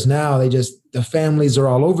 players now, the families are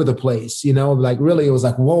all over the place, like, really, it was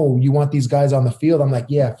like, whoa, you want these guys on the field? I'm like,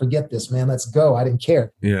 yeah, forget this, man. Let's go. I didn't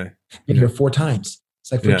care. Yeah. Been here 4 times.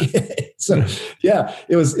 It's like, forget it. So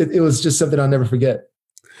it was just something I'll never forget.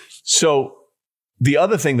 So the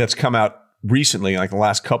other thing that's come out recently, like the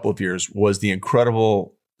last couple of years, was the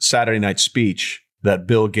incredible Saturday night speech that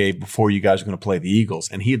Bill gave before you guys were going to play the Eagles.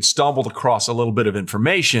 And he had stumbled across a little bit of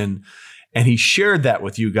information, and he shared that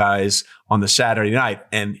with you guys on the Saturday night.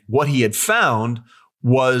 And what he had found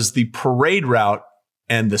was the parade route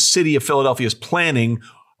and the city of Philadelphia's planning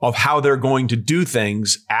of how they're going to do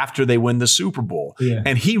things after they win the Super Bowl. Yeah.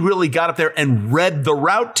 And he really got up there and read the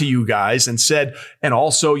route to you guys and said, and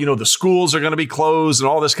also, the schools are going to be closed and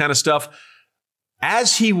all this kind of stuff.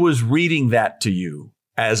 As he was reading that to you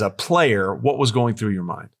as a player, what was going through your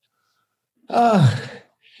mind?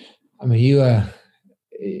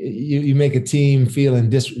 You make a team feel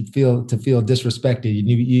disrespected.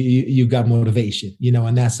 You got motivation,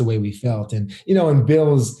 and that's the way we felt. And, and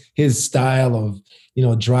his style of,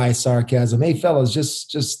 dry sarcasm. Hey, fellas,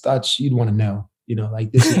 just thought you'd want to know,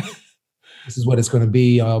 like this is what it's going to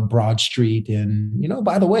be, Broad Street. And,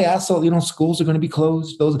 by the way, also, schools are going to be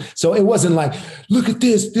closed. So it wasn't like, look at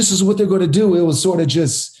this. This is what they're going to do. It was sort of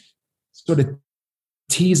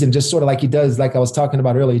teasing, just sort of like he does, like I was talking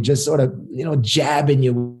about earlier, just sort of, jabbing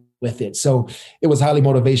you with it. So it was highly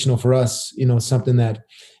motivational for us, something that,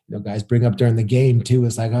 guys bring up during the game too.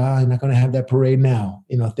 It's like, I'm not going to have that parade now,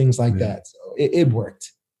 things like that. So it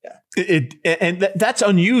worked. Yeah. That's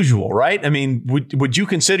unusual, right? I mean, would you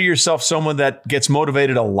consider yourself someone that gets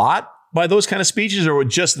motivated a lot by those kind of speeches, or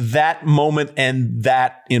just that moment and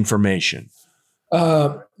that information?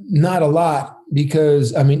 Not a lot,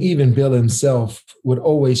 because even Bill himself would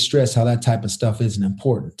always stress how that type of stuff isn't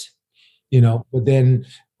important, but then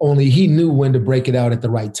only he knew when to break it out at the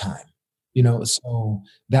right time. So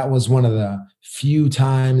that was one of the few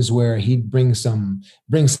times where he'd bring some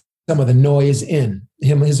of the noise in.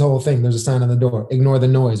 His whole thing, there's a sign on the door, ignore the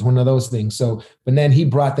noise, one of those things. So, but then he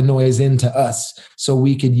brought the noise into us so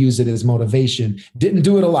we could use it as motivation. Didn't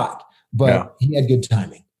do it a lot, but he had good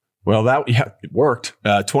timing. Well, it worked.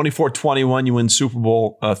 24-21, you win Super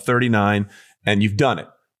Bowl 39, and you've done it.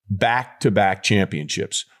 Back-to-back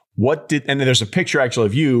championships. And then there's a picture actually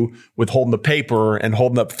of you with holding the paper and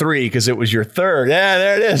holding up 3 because it was your third. Yeah,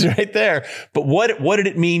 there it is right there. But what did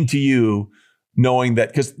it mean to you knowing that?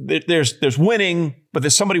 Because there's winning, but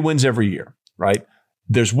there's somebody wins every year, right?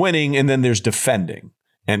 There's winning and then there's defending.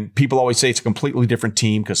 And people always say it's a completely different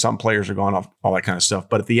team because some players are going off, all that kind of stuff.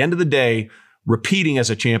 But at the end of the day, repeating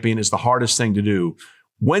as a champion is the hardest thing to do.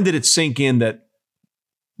 When did it sink in that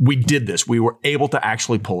we did this? We were able to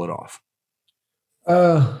actually pull it off?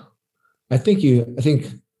 I think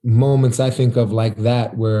moments I think of like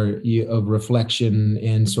that where of reflection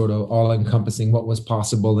and sort of all encompassing what was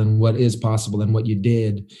possible and what is possible and what you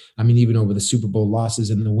did. I mean, even over the Super Bowl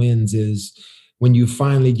losses and the wins is when you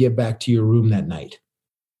finally get back to your room that night,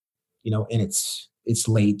 and it's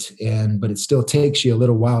late but it still takes you a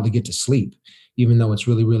little while to get to sleep, even though it's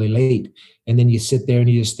really, really late. And then you sit there and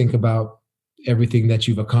you just think about everything that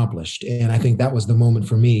you've accomplished. And I think that was the moment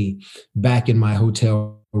for me back in my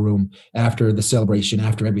hotel room after the celebration,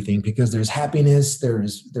 after everything, because there's happiness,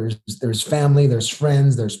 there's family, there's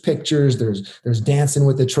friends, there's pictures, there's dancing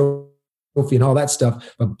with the trophy and all that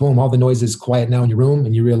stuff. But boom, all the noise is quiet now in your room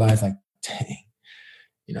and you realize like, dang,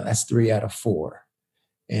 that's 3 out of 4.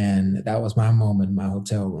 And that was my moment in my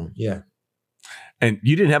hotel room. Yeah. And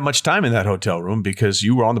you didn't have much time in that hotel room because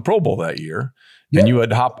you were on the Pro Bowl that year. And you had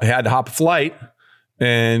to hop a flight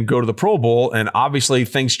and go to the Pro Bowl. And obviously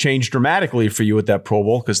things changed dramatically for you at that Pro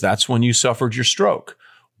Bowl because that's when you suffered your stroke.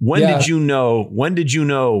 When did you know,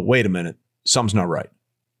 wait a minute, something's not right?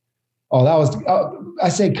 Oh, that was, I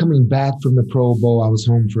say coming back from the Pro Bowl, I was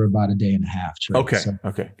home for about a day and a half. Okay.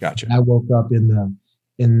 Okay. Gotcha. I woke up in the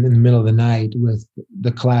middle of the night with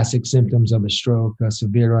the classic symptoms of a stroke, a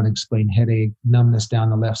severe unexplained headache, numbness down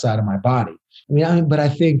the left side of my body.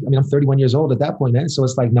 I'm 31 years old at that point, man. So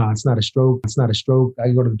it's like, no, it's not a stroke. It's not a stroke. I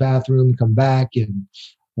go to the bathroom, come back and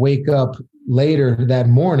wake up later that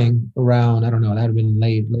morning around, I don't know, that would have been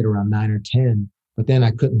late around 9 or 10, but then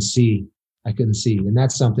I couldn't see. And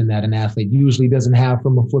that's something that an athlete usually doesn't have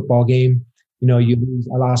from a football game.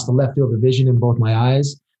 I lost the left field of vision in both my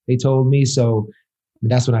eyes, they told me. So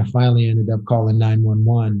that's when I finally ended up calling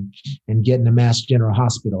 911 and getting to Mass General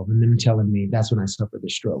Hospital and them telling me that's when I suffered the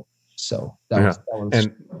stroke. So that was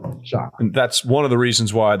shocking. And that's one of the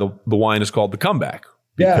reasons why the wine is called The Comeback,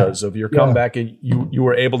 because of your comeback and you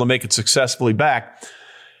were able to make it successfully back.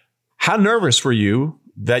 How nervous were you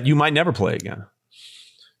that you might never play again?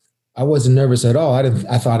 I wasn't nervous at all.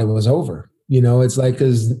 I thought it was over. It's like,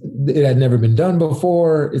 because it had never been done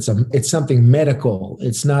before. It's something medical.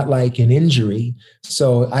 It's not like an injury.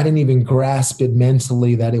 So I didn't even grasp it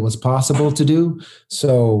mentally that it was possible to do.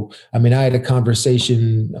 So, I had a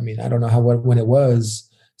conversation. I don't know when it was,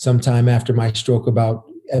 sometime after my stroke, about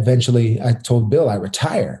eventually I told Bill I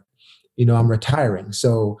retire. I'm retiring.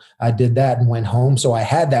 So I did that and went home. So I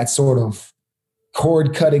had that sort of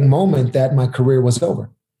cord cutting moment that my career was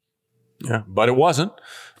over. Yeah, but it wasn't.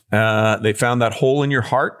 They found that hole in your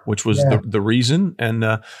heart, which was the reason. And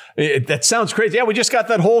that sounds crazy. Yeah, we just got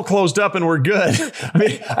that hole closed up and we're good.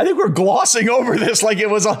 I think we're glossing over this like it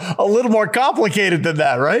was a little more complicated than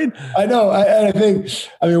that, right? I know. I think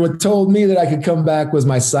what told me that I could come back was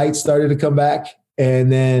my sight started to come back.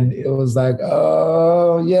 And then it was like,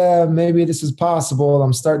 oh, yeah, maybe this is possible.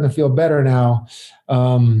 I'm starting to feel better now.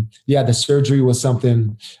 The surgery was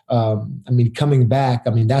something, coming back,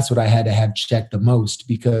 that's what I had to have checked the most,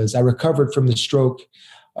 because I recovered from the stroke,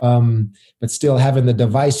 but still having the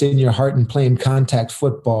device in your heart and playing contact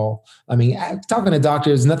football. Talking to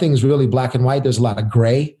doctors, nothing's really black and white. There's a lot of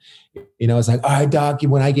gray. It's like, all right, doc,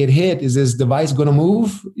 when I get hit, is this device going to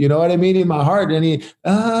move? You know what I mean? In my heart. And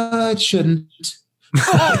it shouldn't.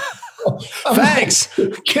 Thanks.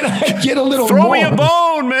 Like, can I get a little Throw more? me a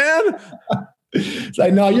bone, man. It's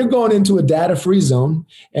like, no, you're going into a data-free zone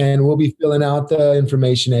and we'll be filling out the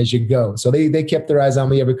information as you go. So they kept their eyes on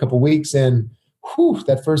me every couple of weeks, and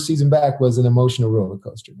that first season back was an emotional roller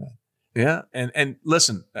coaster, man. Yeah. And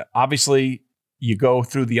listen, obviously you go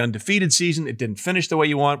through the undefeated season. It didn't finish the way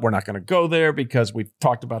you want. We're not going to go there because we've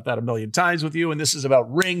talked about that a million times with you. And this is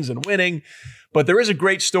about rings and winning. But there is a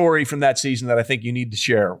great story from that season that I think you need to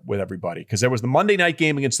share with everybody, because there was the Monday night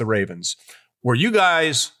game against the Ravens where you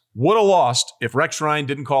guys would have lost if Rex Ryan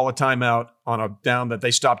didn't call a timeout on a down that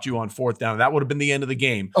they stopped you on 4th down. That would have been the end of the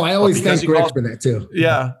game. Oh, I always thank Rex for that too.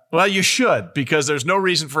 Yeah. Well, you should, because there's no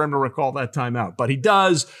reason for him to recall that timeout. But he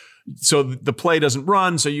does, so the play doesn't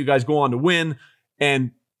run, so you guys go on to win.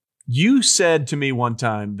 And you said to me one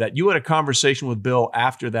time that you had a conversation with Bill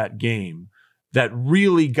after that game that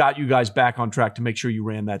really got you guys back on track to make sure you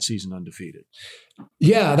ran that season undefeated.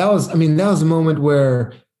 Yeah, that was a moment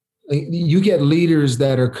where you get leaders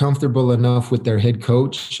that are comfortable enough with their head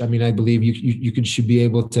coach. I mean, I believe you should be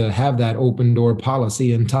able to have that open door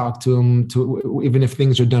policy and talk to them even if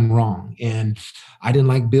things are done wrong. And I didn't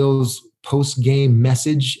like Bill's post-game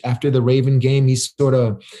message after the Raven game. He sort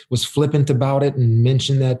of was flippant about it and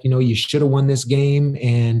mentioned that, you should have won this game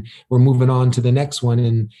and we're moving on to the next one.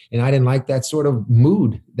 And I didn't like that sort of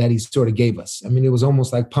mood that he sort of gave us. I mean, it was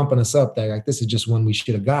almost like pumping us up that like, this is just one we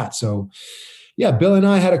should have got. So yeah, Bill and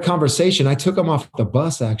I had a conversation. I took him off the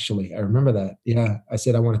bus, actually. I remember that. Yeah. I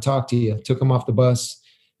said, I want to talk to you. Took him off the bus,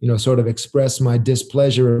 sort of expressed my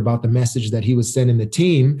displeasure about the message that he was sending the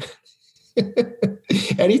team.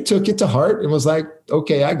 And he took it to heart and was like,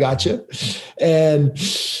 okay, I got you. And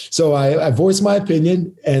so I voiced my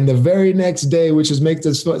opinion. And the very next day, which is make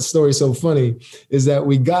this story so funny, is that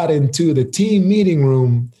we got into the team meeting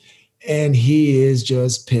room and he is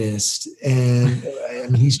just pissed. And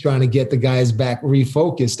he's trying to get the guys back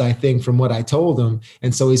refocused, I think, from what I told him.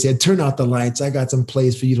 And so he said, turn out the lights. I got some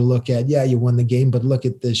plays for you to look at. Yeah, you won the game, but look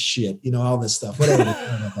at this shit, all this stuff, whatever.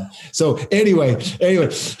 So anyway,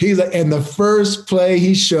 he's like, and the first play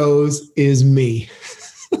he shows is me.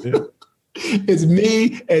 Yeah. It's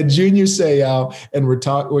me and Junior Seau, and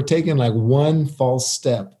we're taking like one false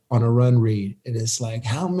step on a run read. And it's like,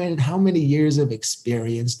 how many years of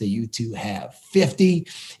experience do you two have? 50,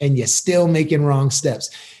 and you're still making wrong steps.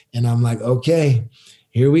 And I'm like, okay,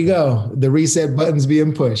 here we go. The reset button's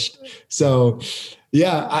being pushed. So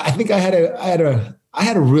yeah, I think I had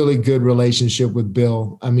a really good relationship with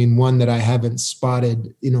Bill. I mean, one that I haven't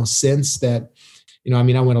spotted, since that. I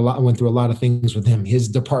went through a lot of things with him, his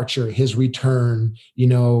departure, his return,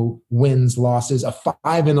 wins, losses, a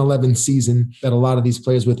 5-11 season that a lot of these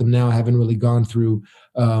players with him now haven't really gone through,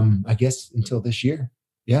 I guess, until this year.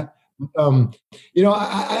 Yeah. He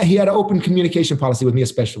had an open communication policy with me,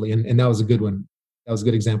 especially. And that was a good one. That was a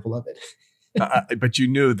good example of it. But you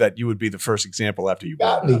knew that you would be the first example after you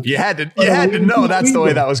brought it up. You had to know that's the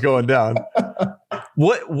way that was going down.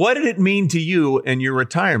 What did it mean to you in your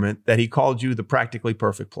retirement that he called you the practically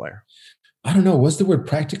perfect player? I don't know. Was the word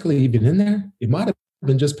practically even in there? It might have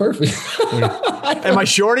been just perfect. Am I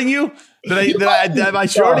shorting you? Am I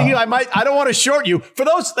shorting you? I don't want to short you.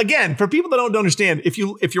 For people that don't understand, if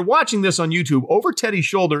you're watching this on YouTube, over Teddy's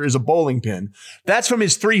shoulder is a bowling pin. That's from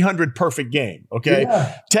his 300 perfect game. Okay.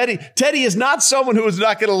 Yeah. Teddy is not someone who is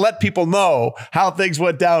not going to let people know how things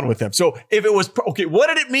went down with him. So if it was, okay, what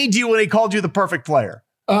did it mean to you when he called you the perfect player?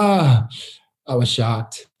 I was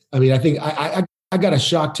shocked. I mean, I think I got a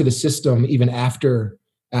shock to the system even after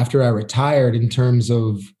I retired in terms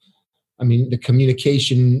of, the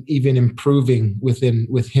communication even improving with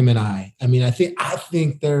him and I. I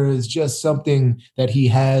think there is just something that he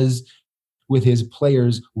has with his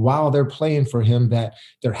players while they're playing for him that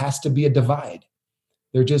there has to be a divide.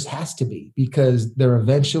 There just has to be, because there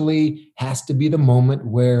eventually has to be the moment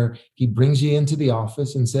where he brings you into the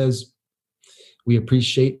office and says, we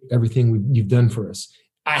appreciate everything you've done for us.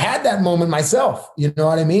 I had that moment myself, you know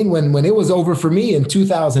what I mean? When it was over for me in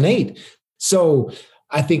 2008. So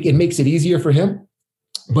I think it makes it easier for him.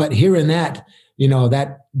 But hearing that,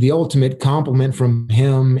 that the ultimate compliment from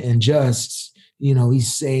him and just,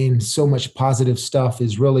 he's saying so much positive stuff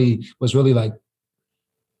was really like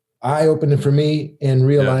eye-opening for me, and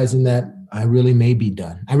realizing that I really may be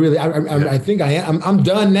done. I think I am. I'm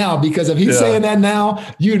done now, because if he's saying that now,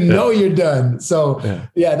 you're done. So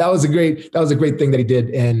that was a great thing that he did.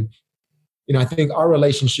 And, I think our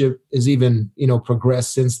relationship is even,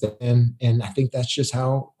 progressed since then. And I think that's just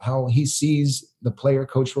how he sees the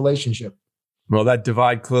player-coach relationship. Well, that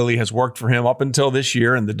divide clearly has worked for him up until this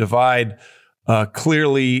year. And the divide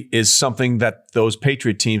clearly is something that those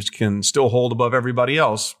Patriot teams can still hold above everybody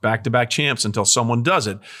else, back-to-back champs, until someone does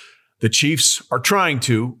it. The Chiefs are trying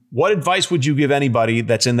to. What advice would you give anybody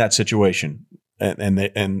that's in that situation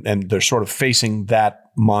and they're sort of facing that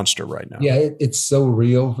monster right now? Yeah, it's so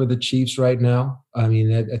real for the Chiefs right now. I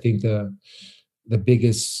think the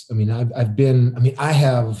biggest, I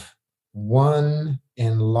have won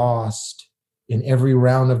and lost in every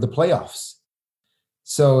round of the playoffs.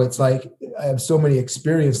 So it's like I have so many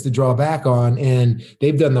experience to draw back on, and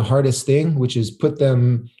they've done the hardest thing, which is put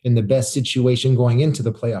them in the best situation going into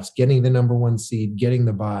the playoffs, getting the number 1 seed, getting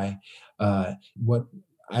the bye. What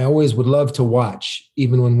I always would love to watch,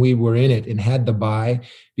 even when we were in it and had the bye,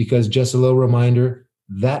 because just a little reminder,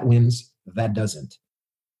 that wins, that doesn't.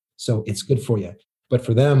 So it's good for you. But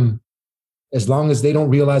for them, as long as they don't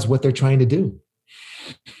realize what they're trying to do.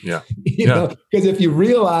 Yeah. You know, because if you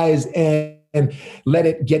realize and let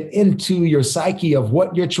it get into your psyche of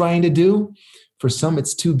what you're trying to do, for some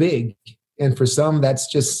it's too big, and for some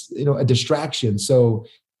that's just, you know, a distraction. So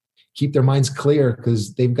keep their minds clear,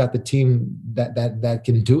 because they've got the team that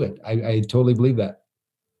can do it. I totally believe that.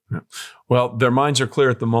 Yeah. Well, their minds are clear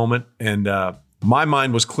at the moment, and my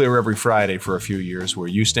mind was clear every Friday for a few years, where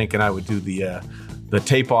you, Stink, and I would do the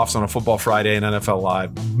tape-offs on a Football Friday and NFL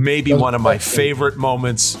Live. Maybe one of my favorite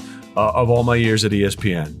moments of all my years at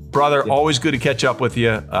ESPN. Brother, always good to catch up with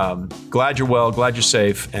you. Glad you're well, glad you're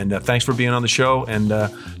safe, and thanks for being on the show, and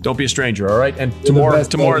don't be a stranger, all right? And to more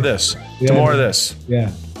of this. Yeah, to more of this.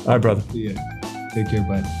 Yeah. All right, brother. Yeah. Take care,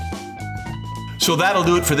 bud. So that'll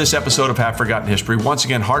do it for this episode of Half Forgotten History. Once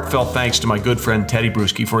again, heartfelt thanks to my good friend Teddy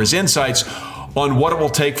Bruschi for his insights on what it will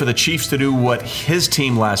take for the Chiefs to do what his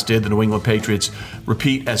team last did, the New England Patriots,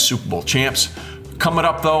 repeat as Super Bowl champs. Coming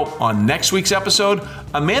up, though, on next week's episode,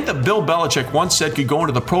 a man that Bill Belichick once said could go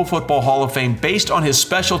into the Pro Football Hall of Fame based on his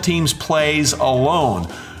special teams plays alone.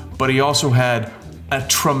 But he also had a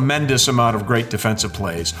tremendous amount of great defensive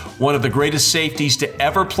plays. One of the greatest safeties to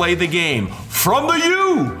ever play the game. From the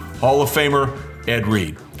U, Hall of Famer Ed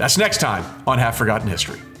Reed. That's next time on Half Forgotten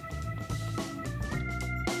History.